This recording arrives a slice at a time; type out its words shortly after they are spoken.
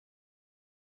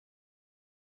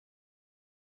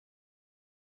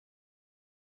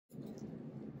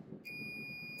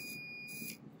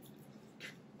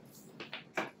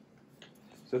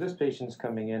So this patient's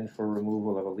coming in for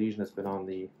removal of a lesion that's been on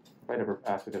the right upper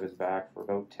aspect of his back for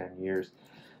about 10 years.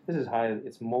 This is high,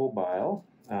 it's mobile,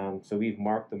 so we've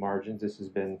marked the margins. This has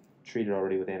been treated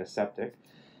already with antiseptic,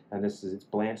 and it's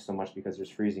blanched so much because there's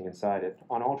freezing inside it.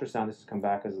 On ultrasound, this has come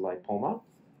back as a lipoma.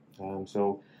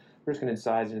 So we're just going to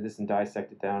incise into this and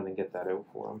dissect it down and then get that out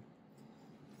for him.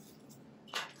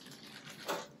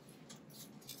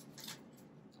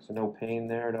 So no pain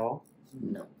there at all?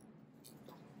 No.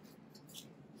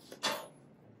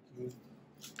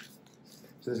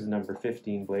 So this is number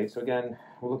 15 blade. So again,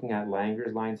 we're looking at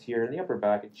Langer's lines here. In the upper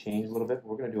back, it changed a little bit.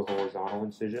 We're going to do a horizontal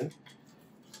incision.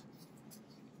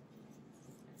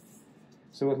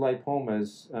 So with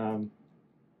lipomas,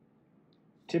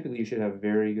 typically you should have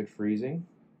very good freezing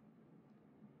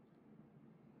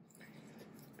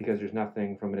because there's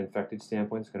nothing from an infected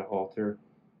standpoint that's going to alter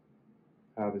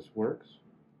how this works.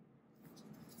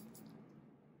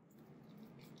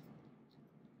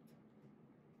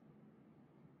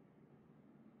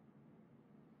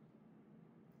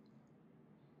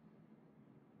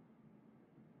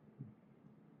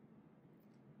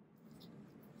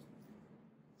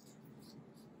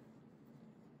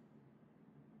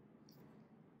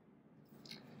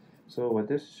 So what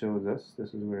this shows us,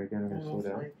 this is where again I'm going to slow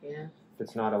down. Like, yeah.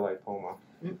 It's not a lipoma.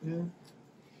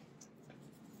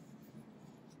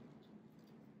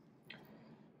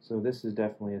 So this is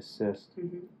definitely a cyst.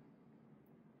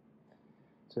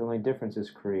 So the only difference this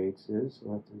creates is,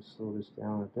 we'll have to slow this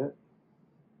down a bit.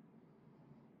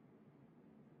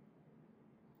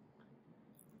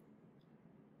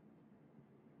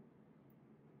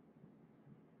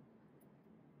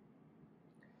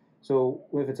 So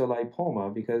if it's a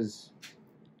lipoma, because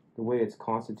the way it's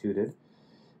constituted,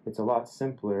 it's a lot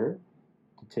simpler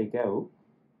to take out.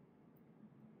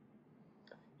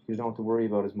 You don't have to worry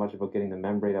about as much about getting the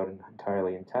membrane out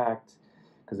entirely intact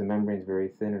because the membrane is very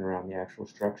thin and around the actual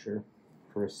structure.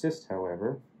 For a cyst,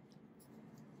 however,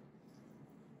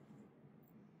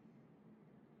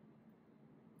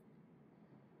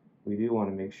 we do want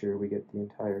to make sure we get the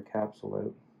entire capsule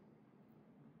out.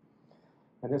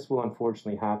 And this will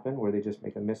unfortunately happen where they just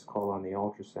make a missed call on the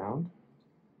ultrasound.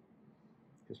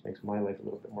 Just makes my life a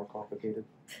little bit more complicated.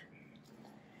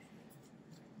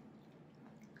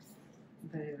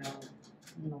 Very well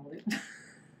noted.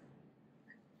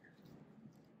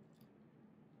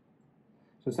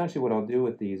 So essentially what I'll do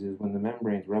with these is when the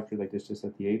membrane's ruptured like this just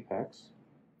at the apex,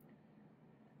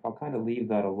 I'll kind of leave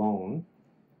that alone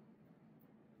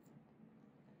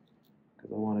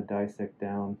because I want to dissect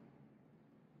down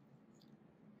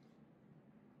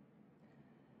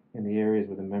in the areas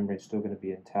where the membrane's still going to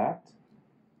be intact,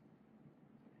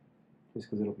 just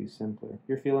because it'll be simpler.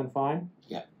 You're feeling fine?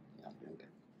 Yeah, I'm feeling good.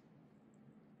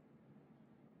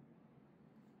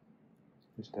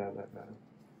 Just have that better.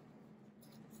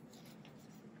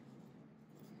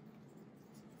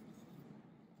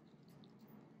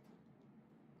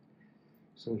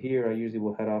 So here I usually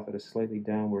will head off at a slightly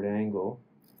downward angle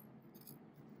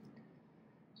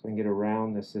so I can get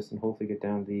around the cyst and hopefully get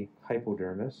down the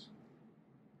hypodermis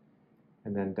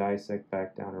and then dissect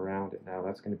back down around it. Now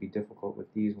that's going to be difficult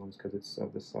with these ones because it's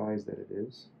of the size that it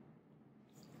is.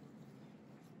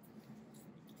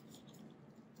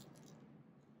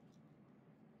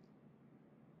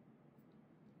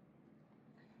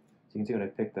 So you can see when I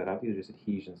pick that up, these are just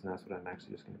adhesions, and that's what I'm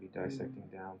actually just going to be dissecting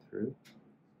down through.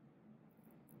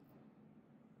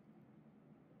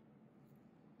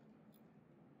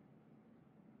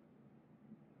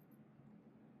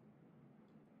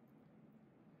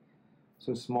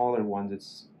 So smaller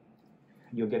ones,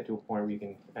 you'll get to a point where you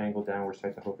can angle downwards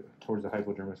towards the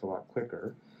hypodermis a lot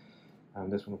quicker.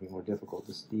 This one will be more difficult.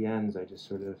 The ends, I just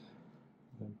sort of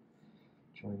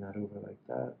join that over like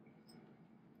that.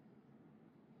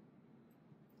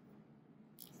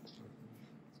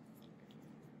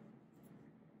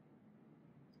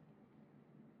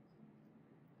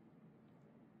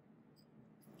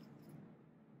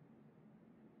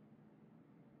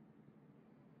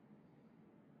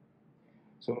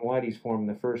 So why these form in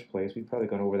the first place, we've probably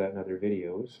gone over that in other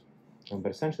videos,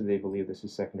 but essentially they believe this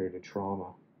is secondary to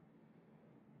trauma.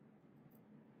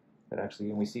 That actually,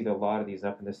 and we see a lot of these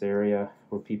up in this area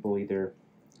where people either,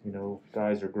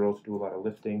 guys or girls do a lot of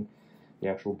lifting, the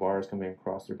actual bars coming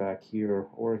across their back here,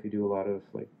 or if you do a lot of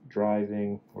like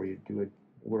driving, or you do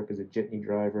work as a jitney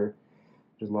driver,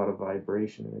 there's a lot of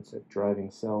vibration, and it's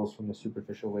driving cells from the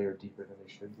superficial layer deeper than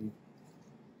they should be.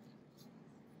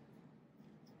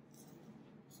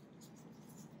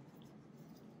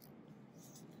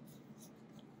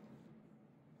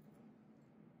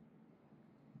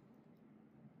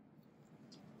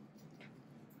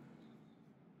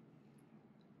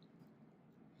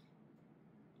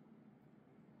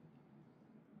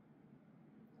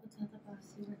 Tell the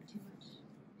boss you work too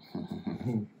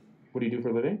much. What do you do for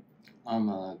a living? I'm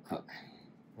a cook.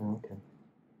 Oh, okay.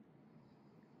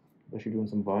 Unless you're doing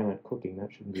some violent cooking,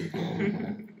 that shouldn't be a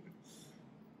problem.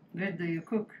 Where do you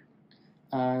cook?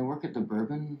 I work at the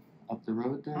Bourbon up the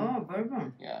road there. Oh,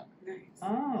 bourbon. Yeah, Nice.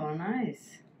 Oh,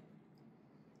 nice.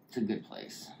 it's a good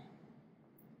place.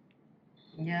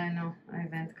 Yeah, I know. I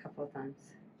went a couple of times.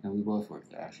 And we both work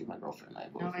there. Actually, my girlfriend and I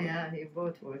both Oh, work. yeah, you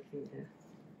both working there.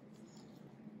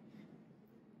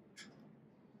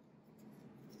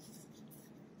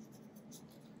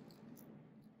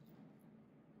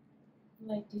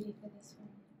 Light duty for this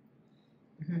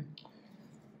one.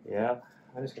 Yeah,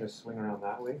 I'm just going to swing around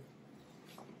that way.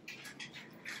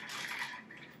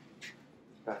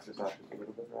 Pass this off just a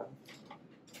little bit, rather.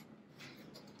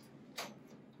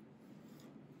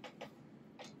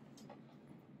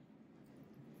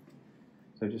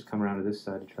 So just come around to this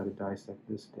side to try to dissect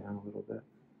this down a little bit.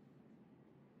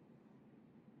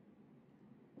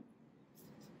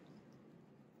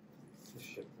 Just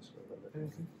shift this way a little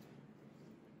bit.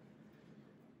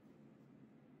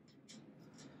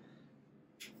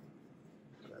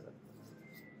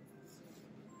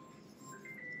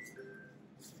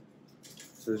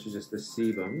 So this is just the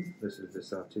sebum. This is the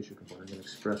soft tissue component. I'm going to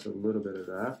express a little bit of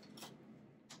that.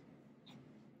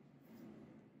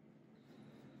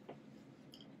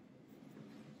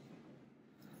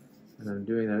 And I'm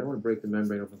doing that. I don't want to break the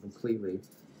membrane open completely,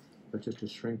 but just to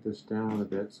shrink this down a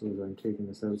bit so that I'm taking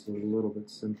this out so it's a little bit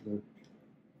simpler.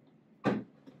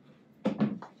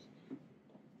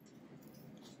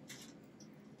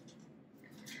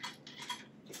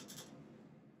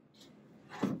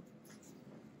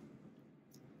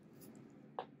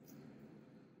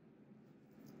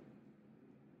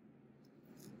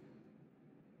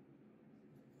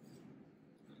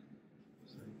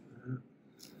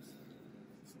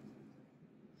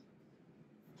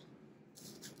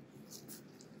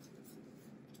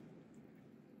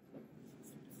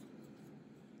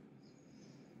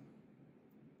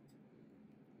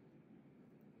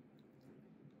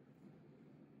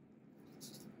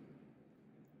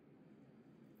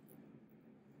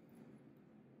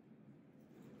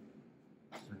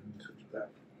 And switch back.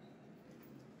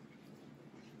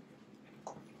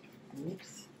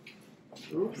 Oops.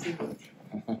 Oopsie.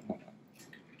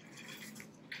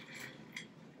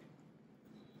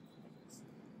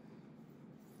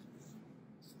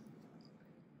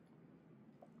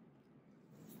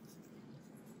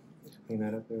 Just clean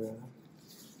that up there.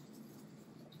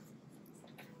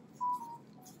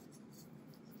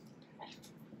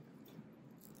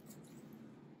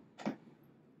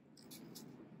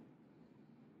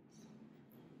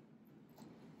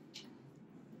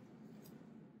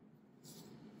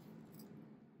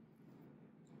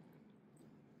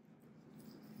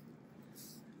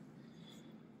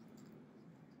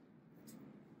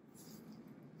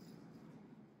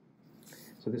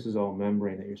 So this is all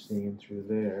membrane that you're seeing through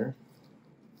there.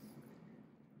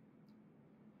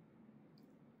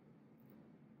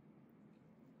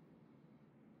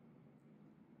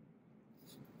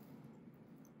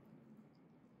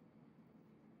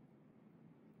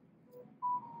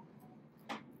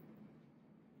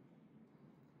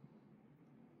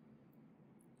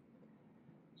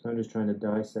 So I'm just trying to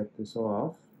dissect this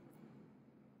off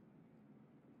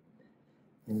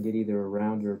and get either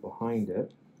around or behind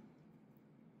it.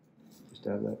 Just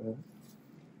have that out.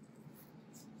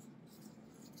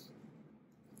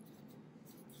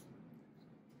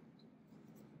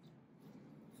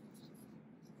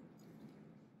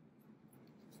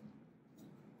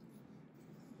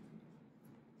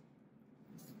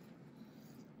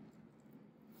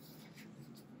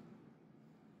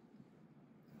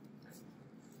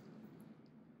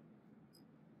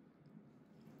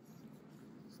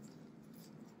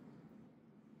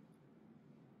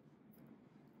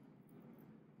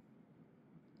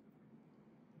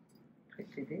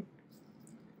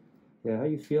 Yeah, how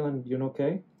you feeling? Doing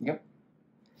okay? Yep.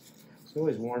 So I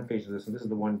always warn patients of this, and this is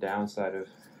the one downside of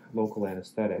local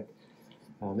anesthetic.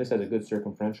 This has a good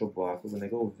circumferential block, but when they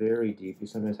go very deep, you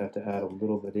sometimes have to add a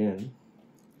little bit in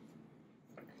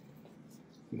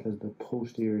because the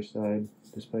posterior side,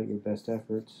 despite your best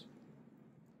efforts,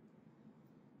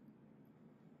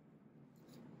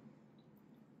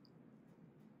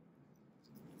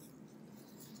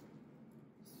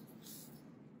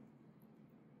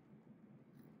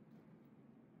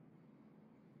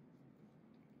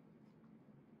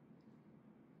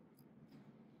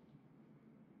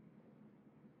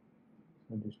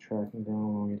 I'm just tracking down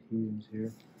along adhesions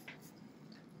here.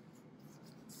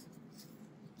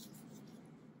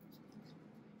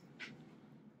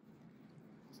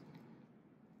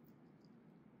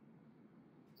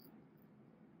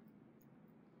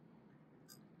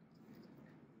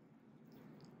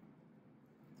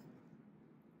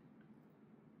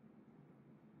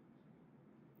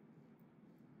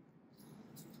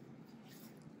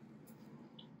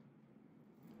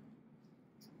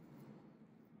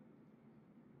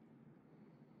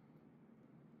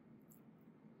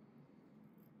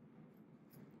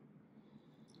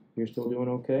 You're still doing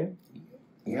okay?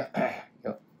 Yeah.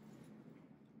 Yep.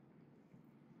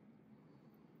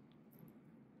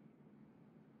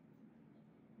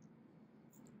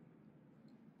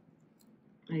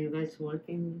 Are you guys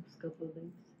working next couple of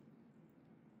days?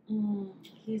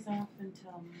 He's off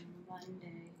until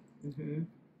Monday. Mm-hmm.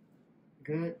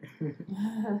 Good.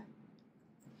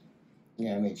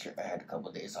 Yeah, I made sure I had a couple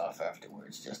of days off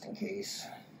afterwards, just in case.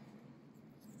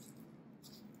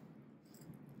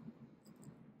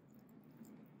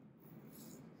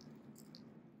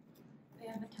 We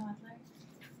have a toddler.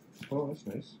 Oh, that's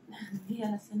nice.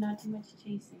 Yeah, so not too much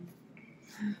chasing.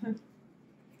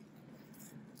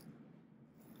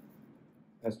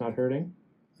 That's not hurting?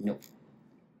 Nope.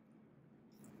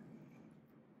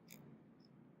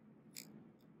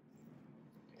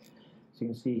 So you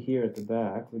can see here at the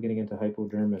back, we're getting into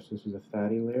hypodermis. This is a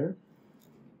fatty layer.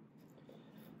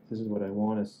 This is what I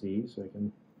want to see, so I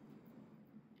can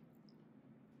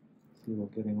see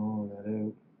about getting all of that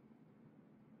out.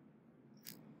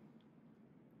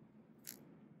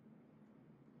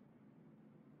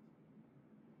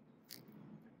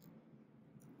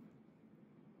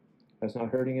 That's not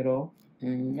hurting at all?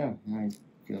 No, I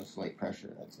feel slight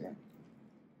pressure, that's it.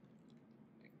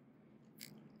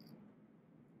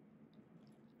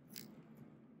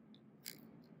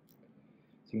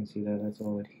 So you can see that that's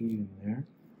all adhesion there.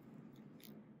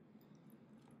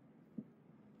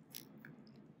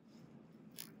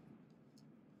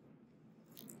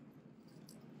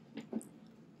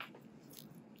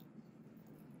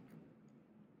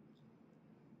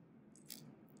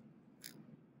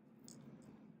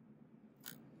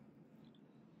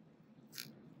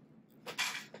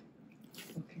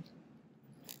 Okay.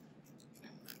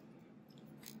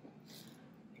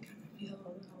 I feel a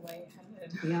little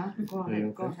lightheaded. Yeah, go Are you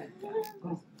ahead, go okay? ahead.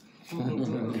 Go.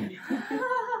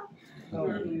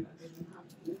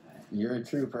 You're a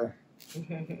trooper. So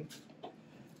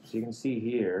you can see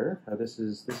here, this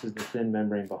is the thin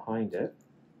membrane behind it.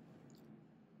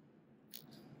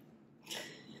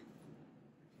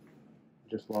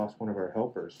 Just lost one of our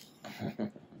helpers.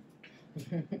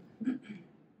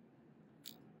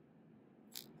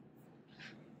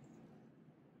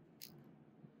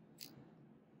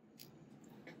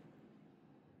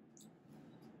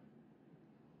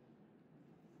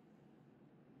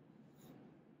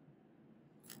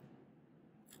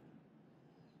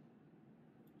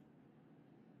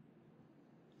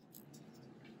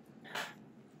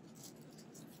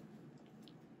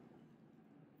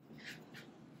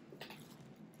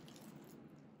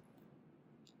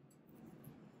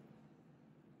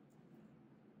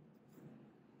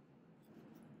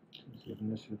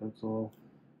 This here, that's all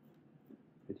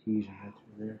adhesion right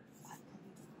through there.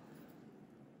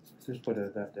 So just put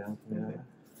that down for me.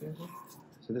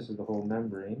 So this is the whole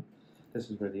membrane. This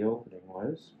is where the opening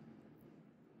was.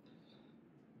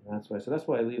 And that's why. So that's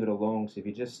why I leave it alone. So if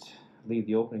you just leave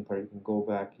the opening part, you can go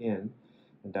back in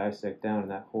and dissect down,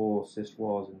 and that whole cyst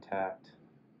wall is intact,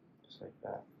 just like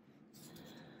that.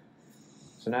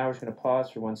 So now we're just going to pause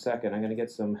for 1 second. I'm going to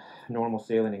get some normal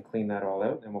saline and clean that all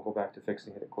out, and we'll go back to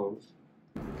fixing it closed.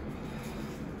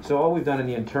 So all we've done in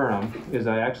the interim is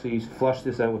I actually flushed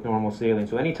this out with normal saline.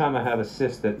 So anytime I have a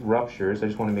cyst that ruptures, I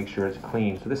just want to make sure it's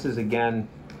clean. So this is, again,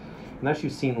 unless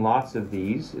you've seen lots of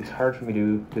these, it's hard for me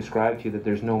to describe to you that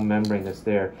there's no membrane that's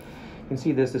there. You can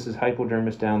see this is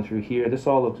hypodermis down through here. This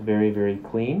all looks very, very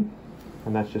clean,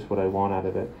 and that's just what I want out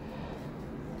of it.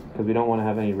 Because we don't want to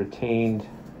have any retained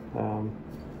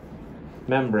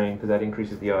membrane, because that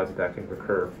increases the odds that can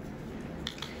recur.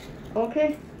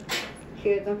 Okay.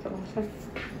 Here, Dr. Olsen.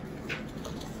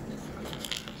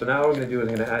 So now what I'm going to do is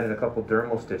I'm going to add in a couple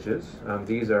dermal stitches.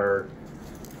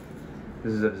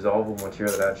 This is a dissolvable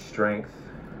material that adds strength.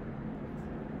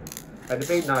 I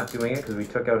debate not doing it because we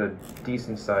took out a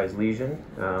decent sized lesion,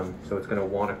 so it's going to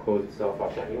want to close itself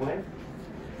up anyway.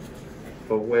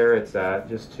 But where it's at,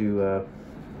 just to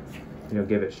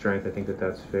give it strength, I think that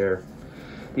that's fair.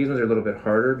 These ones are a little bit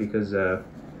harder because I've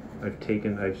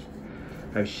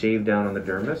shaved down on the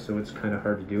dermis, so it's kind of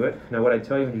hard to do it. Now what I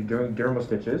tell you when you're doing dermal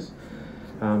stitches,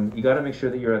 you got to make sure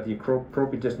that you're at the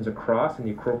appropriate distance across and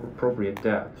the appropriate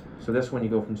depth. So this one you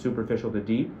go from superficial to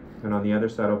deep, and on the other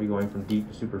side I'll be going from deep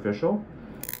to superficial.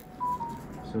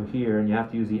 So here, and you have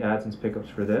to use the AdSense pickups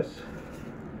for this.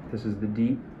 This is the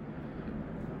deep,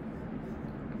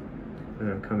 and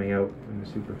I'm coming out in the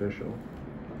superficial,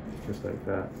 just like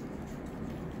that.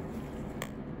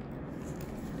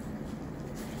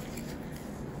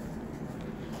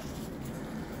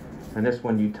 And this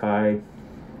one you tie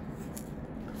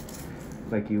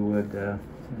like you would, there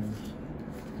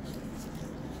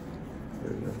we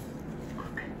go.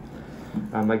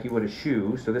 like you would a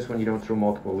shoe. So this one you don't throw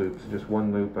multiple loops, just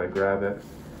one loop. I grab it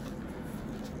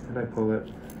and I pull it.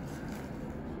 Do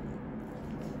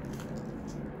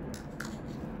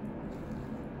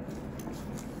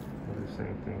the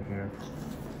same thing here.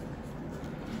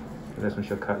 And this one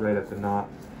she'll cut right at the knot.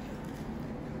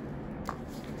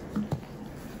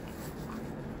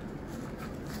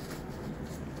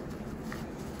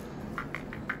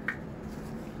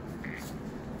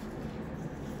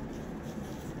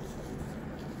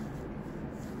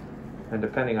 And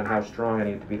depending on how strong I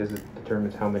need it to be, this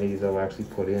determines how many of these I'll actually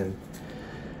put in.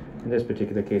 In this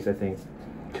particular case, I think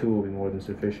 2 will be more than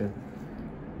sufficient.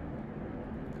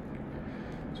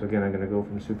 So again, I'm going to go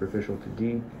from superficial to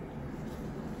deep.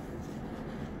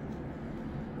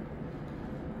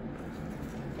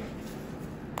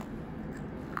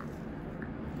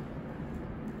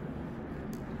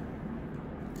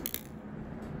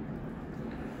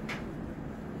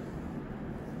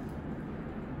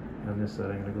 On this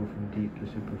side, I'm going to go from deep to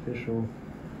superficial.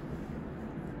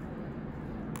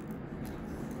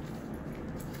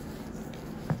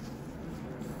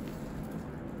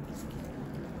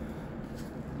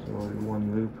 So I'll do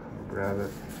one loop, I'll grab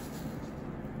it,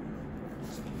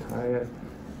 tie it.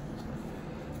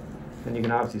 And you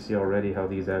can obviously see already how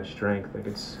these add strength, like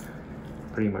it's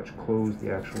pretty much closed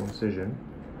the actual incision.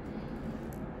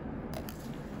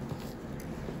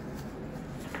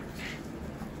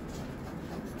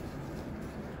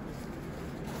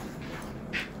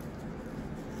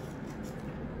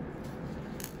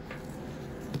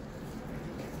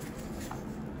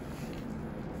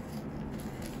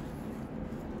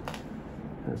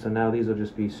 And so now these will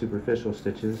just be superficial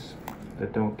stitches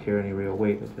that don't carry any real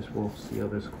weight, that just will seal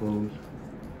this closed.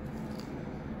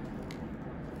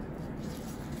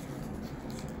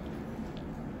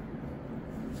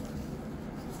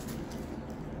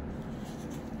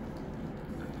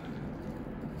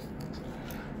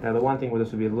 Now the one thing where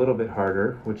this would be a little bit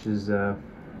harder, which is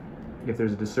if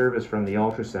there's a disservice from the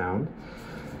ultrasound,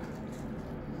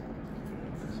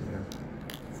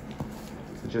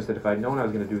 it's just that if I'd known I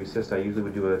was going to do a cyst, I usually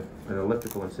would do an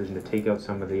elliptical incision to take out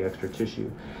some of the extra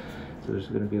tissue. So there's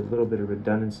going to be a little bit of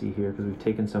redundancy here because we've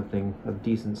taken something of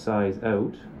decent size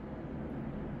out.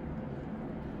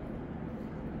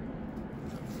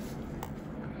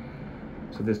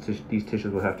 So these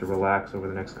tissues will have to relax over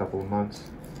the next couple of months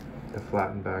to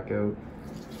flatten back out.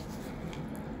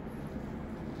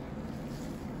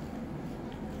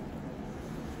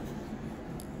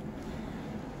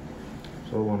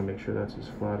 So I want to make sure that's as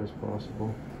flat as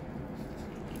possible.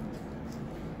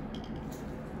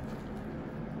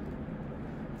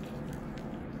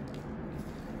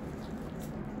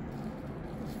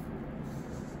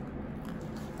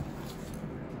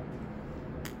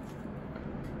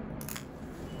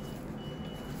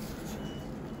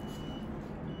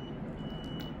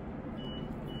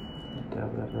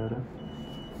 Dab that right up.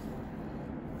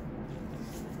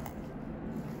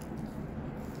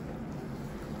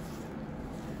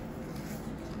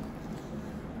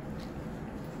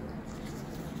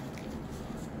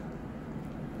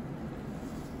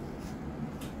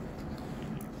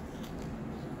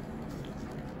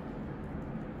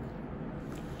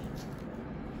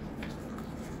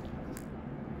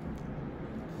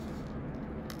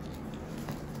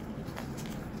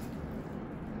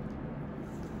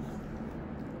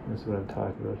 That's what I'm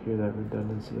talking about here, that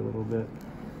redundancy a little bit.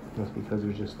 That's because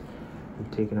we've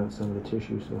taken out some of the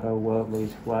tissue, so how well it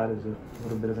lays flat is a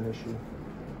little bit of an issue.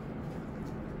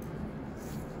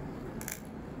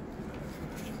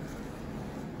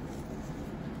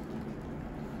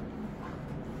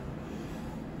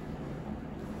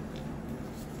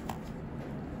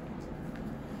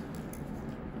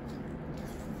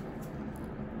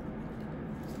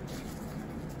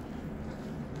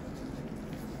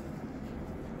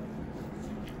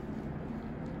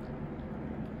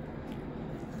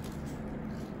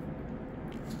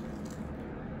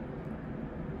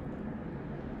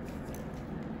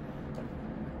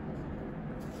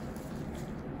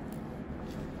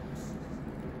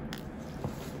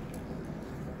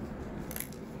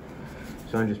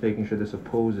 So I'm just making sure this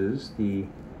opposes the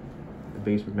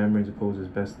basement membranes oppose as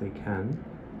best they can.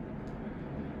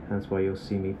 That's why you'll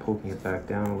see me poking it back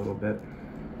down a little bit.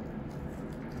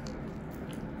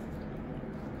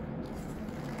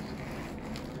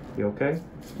 You okay?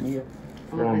 Yeah.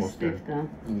 We're almost there. Down.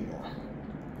 Yeah.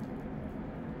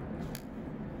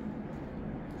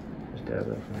 Just dab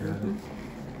that from your head.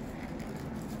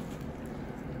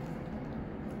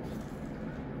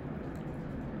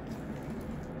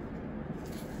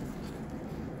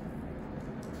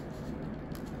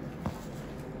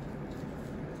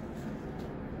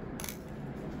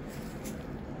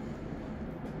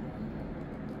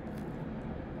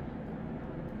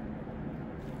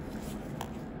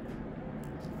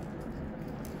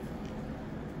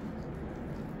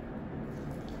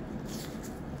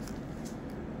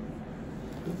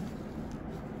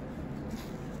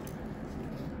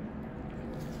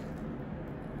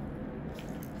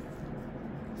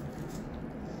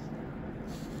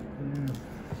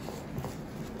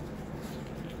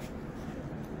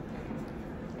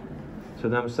 So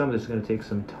now some of this is going to take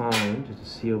some time just to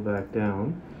seal back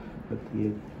down, but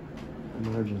the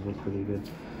margins look pretty good.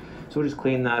 So we'll just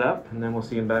clean that up, and then we'll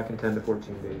see him back in 10 to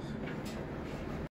 14 days.